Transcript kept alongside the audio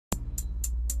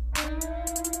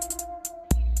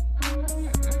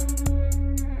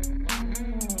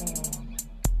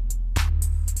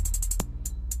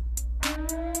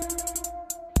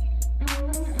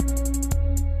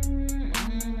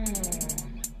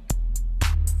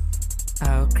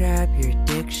grab your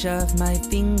dick, shove my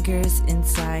fingers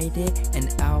inside it,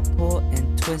 and I'll pull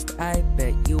and twist, I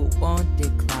bet you won't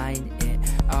decline it.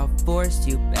 I'll force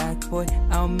you back, boy,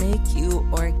 I'll make you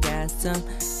orgasm.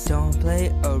 Don't play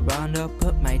around, I'll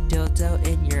put my dildo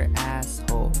in your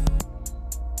asshole.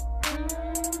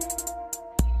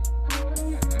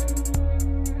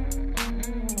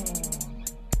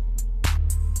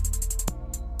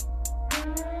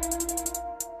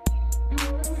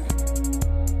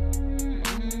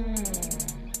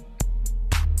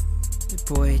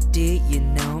 Boy, do you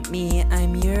know me?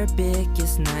 I'm your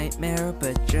biggest nightmare,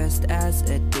 but just as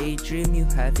a daydream you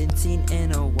haven't seen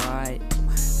in a while.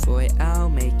 Boy, I'll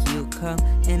make you come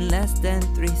in less than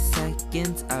 3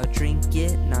 seconds. I'll drink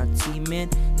it, not semen.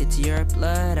 It's your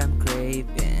blood I'm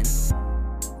craving.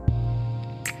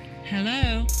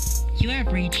 Hello, you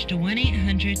have reached a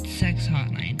 1-800-SEX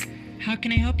hotline. How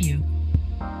can I help you?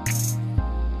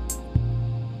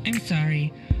 I'm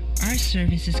sorry, our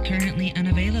service is currently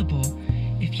unavailable.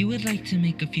 If you would like to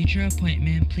make a future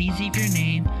appointment, please leave your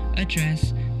name,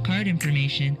 address, card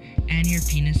information, and your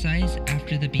penis size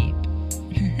after the beep.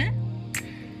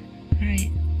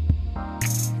 Alright.